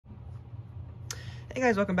Hey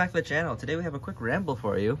guys, welcome back to the channel. Today we have a quick ramble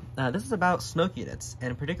for you. This is about smoke units,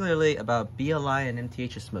 and particularly about BLI and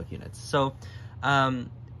MTH smoke units. So,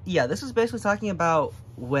 yeah, this is basically talking about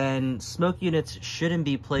when smoke units shouldn't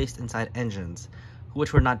be placed inside engines,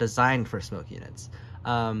 which were not designed for smoke units.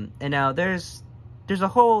 And now there's a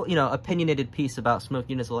whole, opinionated piece about smoke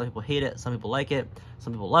units. A lot of people hate it, some people like it,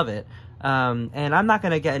 some people love it. And I'm not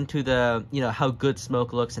going to get into the, how good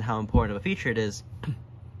smoke looks and how important of a feature it is.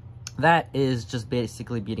 That is just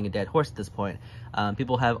basically beating a dead horse at this point.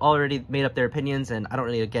 People have already made up their opinions, and I don't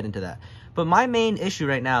really get into that. But my main issue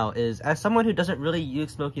right now is, as someone who doesn't really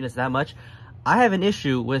use smoke units that much, I have an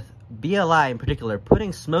issue with BLI in particular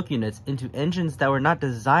putting smoke units into engines that were not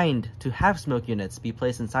designed to have smoke units be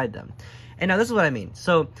placed inside them. And now this is what I mean.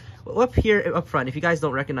 So up here up front, if you guys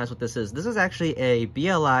don't recognize what this is actually a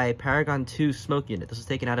BLI Paragon 2 smoke unit. This was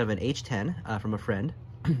taken out of an H10 from a friend.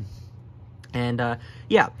 And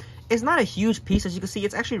yeah, it's not a huge piece. As you can see,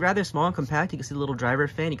 it's actually rather small and compact. You can see the little driver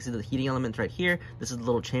fan. You can see the heating elements right here. This is the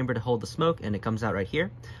little chamber to hold the smoke, and it comes out right here.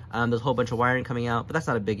 There's a whole bunch of wiring coming out, but that's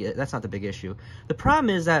not the big issue. The problem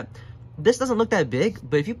is that this doesn't look that big,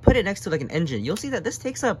 but if you put it next to like an engine, you'll see that this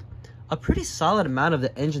takes up a pretty solid amount of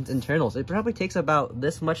the engine's internals. It probably takes about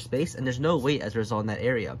this much space, and there's no weight as a result in that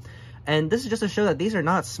area. And this is just to show that these are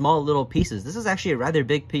not small little pieces. This is actually a rather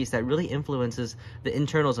big piece that really influences the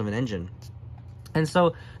internals of an engine. And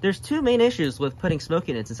so there's two main issues with putting smoke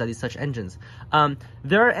units inside these such engines.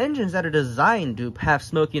 There are engines that are designed to have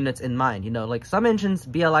smoke units in mind. Like some engines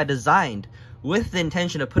BLI designed with the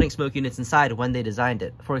intention of putting smoke units inside when they designed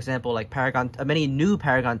it. For example, like many new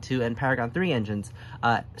Paragon 2 and Paragon 3 engines,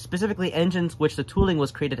 specifically engines which the tooling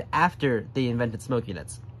was created after they invented smoke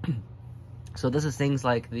units. So this is things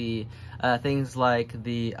like the,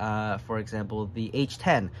 for example, the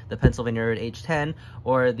H10, the Pennsylvania Road H10,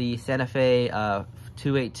 or the Santa Fe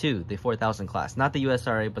 282, the 4000 class. Not the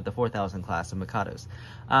USRA, but the 4000 class of Mikados.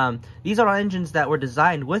 These are all engines that were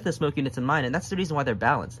designed with the smoke units in mind, and that's the reason why they're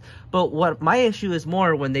balanced. But what my issue is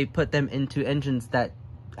more when they put them into engines that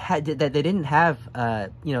they didn't have,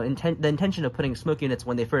 the intention of putting smoke units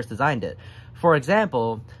when they first designed it. For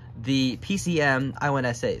example, the PCM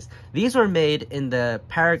I1sa's. These were made in the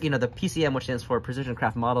the PCM, which stands for Precision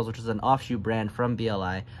Craft Models, which is an offshoot brand from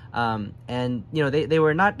BLI. And they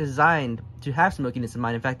were not designed to have smoke units in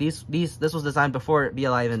mind. In fact, this was designed before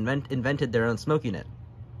BLI invented their own smoke unit.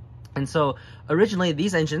 And so originally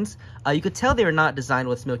these engines, you could tell they were not designed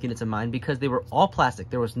with smoke units in mind because they were all plastic.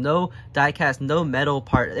 There was no die cast, no metal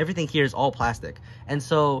part. Everything here is all plastic. And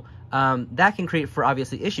so that can create for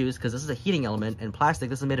obviously issues because this is a heating element, and plastic,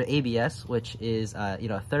 this is made of ABS, which is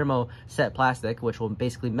a thermoset plastic, which will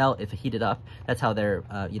basically melt if heated up. That's how they're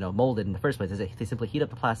molded in the first place. Is they simply heat up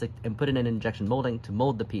the plastic and put it in injection molding to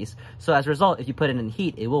mold the piece. So as a result, if you put it in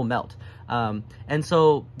heat, it will melt. And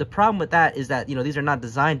so the problem with that is that these are not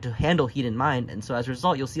designed to handle heat in mind, and so as a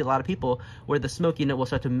result, you'll see a lot of people where the smoke unit will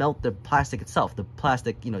start to melt the plastic itself, the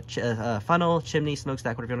plastic funnel, chimney,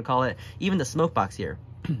 smokestack, whatever you want to call it, even the smoke box here.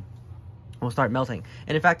 Will start melting.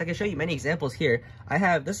 And in fact, I can show you many examples here.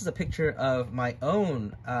 This is a picture of my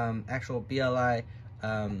own actual BLI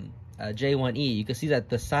J1E. You can see that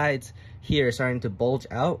the sides here are starting to bulge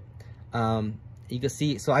out. You can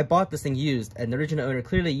see, so I bought this thing used, and the original owner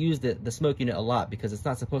clearly used the smoke unit a lot because it's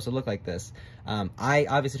not supposed to look like this. I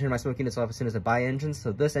obviously turned my smoke units off as soon as I buy engines,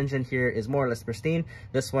 so this engine here is more or less pristine.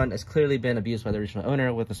 This one has clearly been abused by the original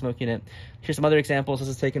owner with the smoke unit. Here's some other examples. This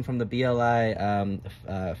is taken from the BLI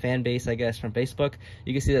fan base, I guess, from Facebook.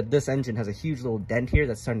 You can see that this engine has a huge little dent here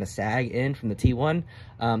that's starting to sag in from the T1,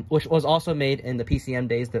 which was also made in the PCM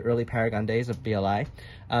days, the early Paragon days of BLI.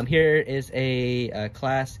 Here is a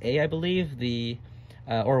Class A, I believe,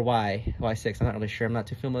 or Y6. I'm not really sure. I'm not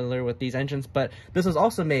too familiar with these engines, but this was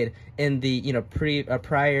also made in the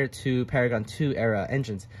prior to Paragon 2 era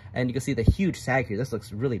engines, and you can see the huge sag here. This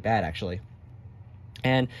looks really bad, actually.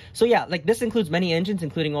 And so yeah, like this includes many engines,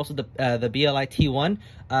 including also the BLI T1,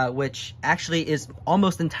 which actually is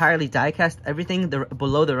almost entirely die-cast. Everything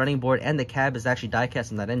below the running board and the cab is actually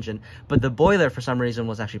die-cast in that engine, but the boiler for some reason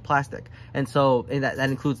was actually plastic, and so that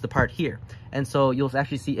includes the part here. And so you'll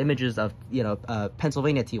actually see images of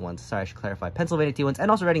Pennsylvania T1s. Sorry, I should clarify. Pennsylvania T1s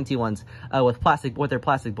and also Reading T1s with their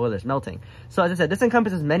plastic boilers melting. So as I said, this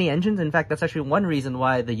encompasses many engines. In fact, that's actually one reason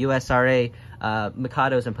why the USRA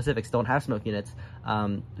Mikados and Pacifics don't have smoke units.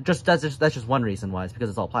 That's just one reason why. It's because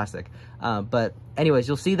it's all plastic. But anyways,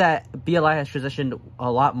 you'll see that BLI has transitioned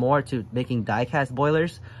a lot more to making die-cast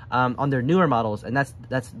boilers on their newer models, and that's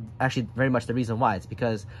actually very much the reason why. It's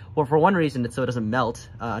because, well, for one reason, it's so it doesn't melt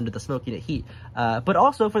under the smoke unit heat, but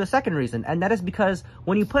also for the second reason, and that is because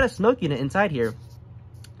when you put a smoke unit inside here,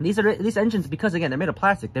 These engines, because again, they're made of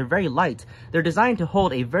plastic, they're very light. They're designed to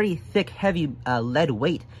hold a very thick, heavy lead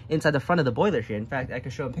weight inside the front of the boiler here. In fact, I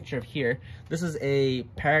can show a picture of here. This is a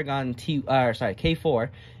Paragon K4.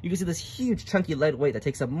 You can see this huge chunky lead weight that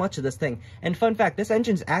takes up much of this thing. And fun fact, this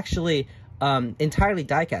engine's actually entirely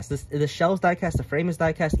die-cast. The shell's die-cast, the frame is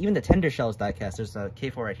die-cast, even the tender shell is die-cast. There's a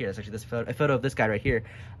K4 right here. That's actually a photo of this guy right here.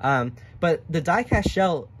 But the die-cast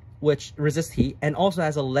shell, which resists heat and also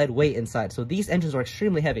has a lead weight inside. So these engines are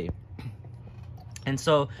extremely heavy. And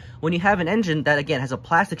so when you have an engine that again has a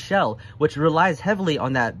plastic shell, which relies heavily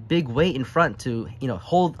on that big weight in front to, you know,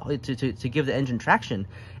 hold to give the engine traction,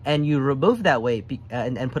 and you remove that weight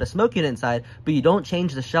and put a smoke unit inside, but you don't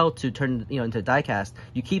change the shell to turn, you know, into die cast,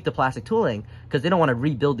 you keep the plastic tooling because they don't want to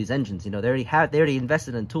rebuild these engines. You know, they already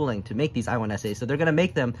invested in tooling to make these I1sa, so they're going to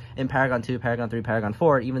make them in Paragon 2, Paragon 3, Paragon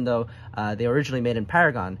 4, even though they were originally made in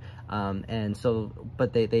Paragon. And so,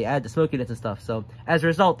 but they add the smoke units and stuff. So as a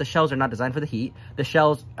result, the shells are not designed for the heat. The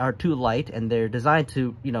shells are too light, and they're designed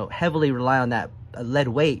to, you know, heavily rely on that lead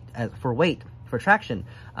weight for traction.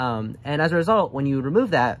 And as a result, when you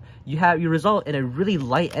remove that, you result in a really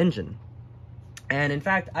light engine. And in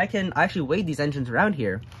fact, I actually weighed these engines around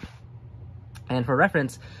here. And for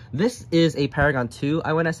reference, this is a Paragon 2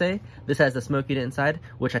 I1sa. This has the smoke unit inside,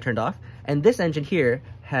 which I turned off. And this engine here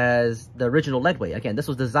has the original lead weight. Again, this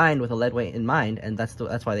was designed with a lead weight in mind, and that's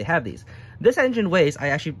why they have these. This engine weighs,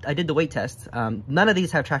 I did the weight test. None of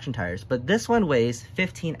these have traction tires, but this one weighs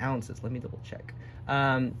 15 ounces. Let me double check.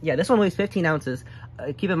 Yeah, this one weighs 15 ounces.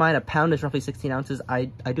 Keep in mind, a pound is roughly 16 ounces. I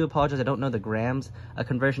do apologize, I don't know the grams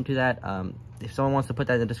conversion to that. If someone wants to put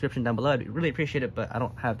that in the description down below, I'd really appreciate it, but I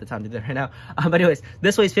don't have the time to do that right now. But anyways,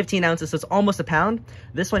 this weighs 15 ounces, so it's almost a pound.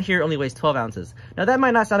 This one here only weighs 12 ounces. Now that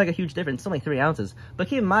might not sound like a huge difference, it's only 3 ounces, but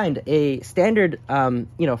keep in mind, a standard,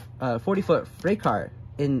 40-foot freight car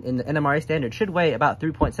in the NMRA standard should weigh about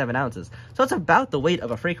 3.7 ounces. So it's about the weight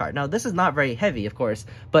of a freight car. Now, this is not very heavy, of course,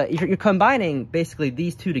 but you're combining basically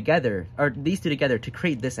these two together to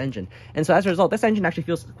create this engine. And so as a result, this engine actually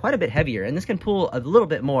feels quite a bit heavier, and this can pull a little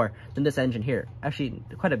bit more than this engine here. Actually,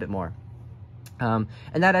 quite a bit more. And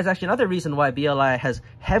that is actually another reason why BLI has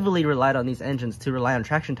heavily relied on these engines to rely on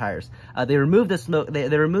traction tires. They remove the smoke, they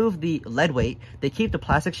remove the lead weight, they keep the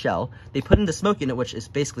plastic shell, they put in the smoke unit, which is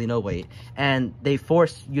basically no weight, and they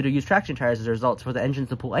force you to use traction tires as a result for the engines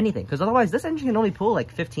to pull anything. Because otherwise, this engine can only pull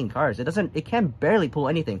like 15 cars. It can barely pull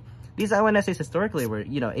anything. These I1sas historically were,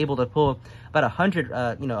 able to pull about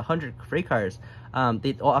 100 freight cars.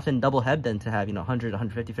 They often double head then to have, 100,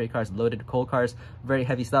 150 freight cars, loaded coal cars, very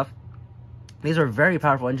heavy stuff. These are very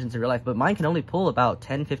powerful engines in real life, but mine can only pull about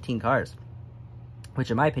 10, 15 cars,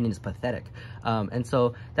 which in my opinion is pathetic. And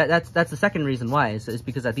so that's the second reason why, is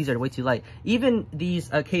because these are way too light. Even these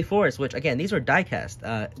K4s, which again, these are die cast.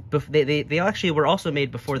 They actually were also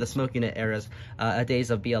made before the smoke unit eras,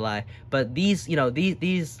 days of BLI. But these,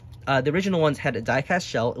 the original ones had a die-cast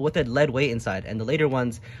shell with a lead weight inside, and the later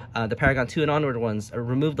ones, the Paragon 2 and onward ones,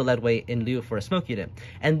 removed the lead weight in lieu for a smoke unit.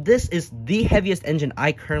 And this is the heaviest engine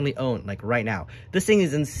I currently own, like right now. This thing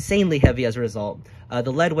is insanely heavy as a result.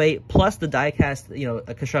 The lead weight plus the die-cast,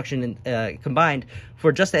 construction combined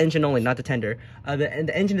for just the engine only, not the tender. And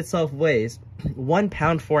the engine itself weighs 1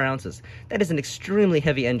 pound 4 ounces. That is an extremely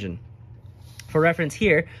heavy engine. For reference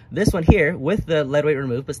here, this one here with the lead weight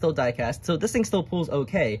removed, but still die cast. So this thing still pulls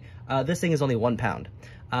okay. This thing is only 1 pound.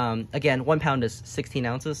 Again, 1 pound is 16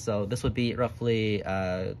 ounces. So this would be roughly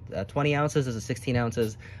 20 ounces. This is 16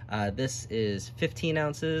 ounces. This is 15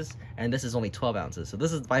 ounces, and this is only 12 ounces. So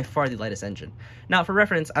this is by far the lightest engine. Now, for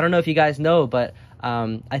reference, I don't know if you guys know, but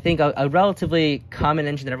I think a relatively common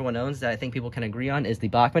engine that everyone owns that I think people can agree on is the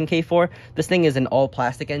Bachmann K4. This thing is an all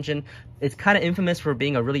plastic engine. It's kind of infamous for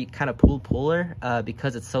being a really kind of puller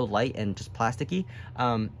because it's so light and just plasticky.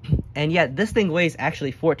 And yet this thing weighs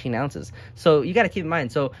actually 14 ounces. So you got to keep in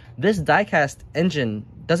mind, so this diecast engine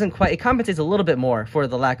doesn't quite, it compensates a little bit more for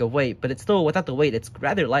the lack of weight, but it's still, without the weight, it's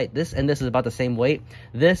rather light. This and this is about the same weight.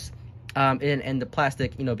 This and the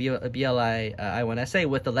plastic, BLI I1sa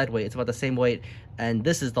with the lead weight, it's about the same weight, and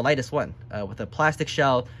this is the lightest one with a plastic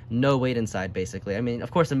shell, no weight inside, basically. I mean,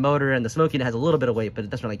 of course, the motor and the smoke unit has a little bit of weight, but it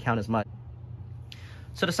doesn't really count as much.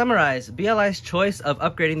 So to summarize, BLI's choice of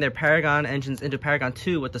upgrading their Paragon engines into Paragon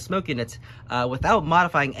 2 with the smoke units without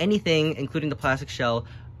modifying anything, including the plastic shell,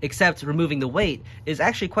 except removing the weight, is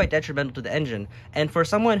actually quite detrimental to the engine. And for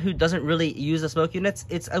someone who doesn't really use the smoke units,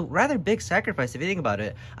 it's a rather big sacrifice if you think about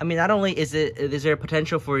it. I mean, not only is there a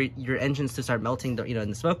potential for your engines to start melting, in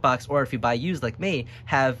the smoke box, or if you buy used like me,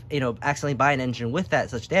 have accidentally buy an engine with that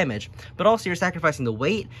such damage, but also you're sacrificing the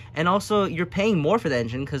weight, and also you're paying more for the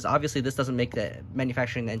engine, because obviously this doesn't make the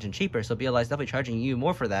manufacturing the engine cheaper, so BLI is definitely charging you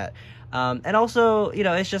more for that. And also,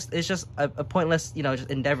 it's just a pointless just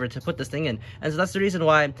endeavor to put this thing in. And so that's the reason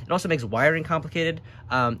why it also makes wiring complicated.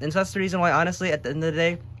 And so that's the reason why, honestly, at the end of the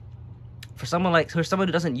day, for someone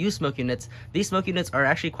who doesn't use smoke units, these smoke units are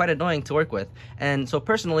actually quite annoying to work with. And so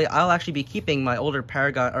personally, I'll actually be keeping my older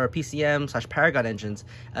Paragon or PCM/Paragon engines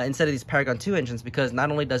instead of these Paragon 2 engines, because not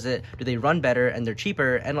only do they run better and they're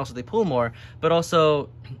cheaper, and also they pull more, but also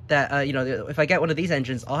that if I get one of these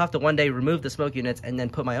engines, I'll have to one day remove the smoke units and then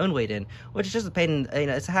put my own weight in, which is just a pain.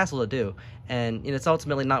 It's a hassle to do, and it's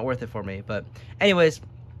ultimately not worth it for me. But anyways,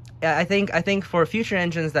 I think for future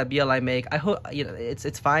engines that BLI make, I hope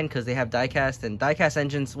it's fine, because they have die-cast, and die-cast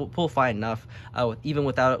engines will pull fine enough, even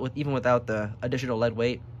without the additional lead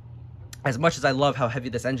weight. As much as I love how heavy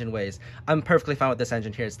this engine weighs, I'm perfectly fine with this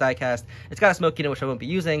engine here. It's die-cast. It's got a smoke unit, which I won't be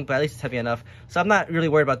using, but at least it's heavy enough. So I'm not really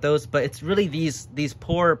worried about those, but it's really these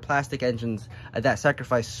poor plastic engines that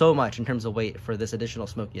sacrifice so much in terms of weight for this additional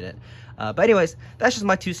smoke unit. But anyways, that's just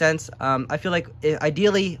my 2 cents. I feel like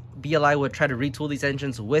ideally BLI would try to retool these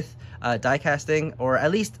engines with die casting, or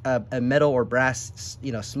at least a metal or brass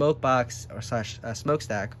smoke box or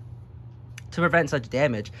smokestack, to prevent such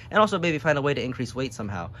damage, and also maybe find a way to increase weight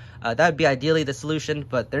somehow. That would be ideally the solution,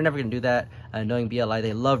 but they're never going to do that. Knowing BLI,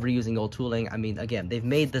 they love reusing old tooling. I mean, again, they've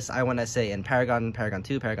made this I1sa in Paragon, Paragon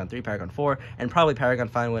 2, Paragon 3, Paragon 4, and probably Paragon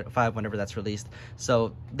 5 whenever that's released.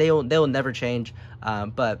 So they'll never change.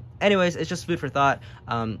 But anyways, it's just food for thought.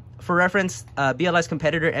 For reference, BLI's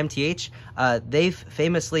competitor MTH, they've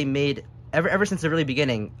famously made, ever since the really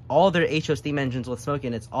beginning, all their HO steam engines with smoke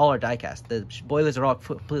units all are die-cast. The boilers are all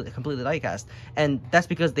completely die-cast, and that's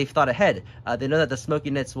because they've thought ahead. They know that the smoke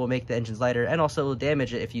units will make the engines lighter, and also will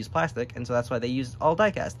damage it if you use plastic, and so that's why they use all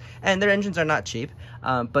die-cast. And their engines are not cheap,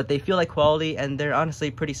 but they feel like quality, and they're honestly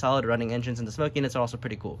pretty solid running engines, and the smoke units are also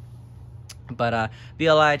pretty cool. But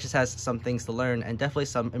BLI just has some things to learn, and definitely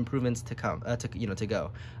some improvements to come, to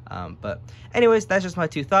go. But anyways, that's just my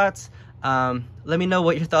 2 thoughts. Let me know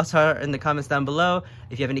what your thoughts are in the comments down below.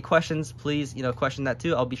 If you have any questions, please, question that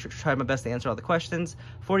too. I'll be sure to try my best to answer all the questions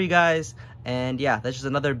for you guys. And yeah, that's just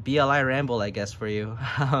another BLI ramble, I guess, for you.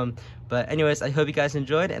 But anyways, I hope you guys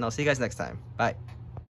enjoyed, and I'll see you guys next time. Bye.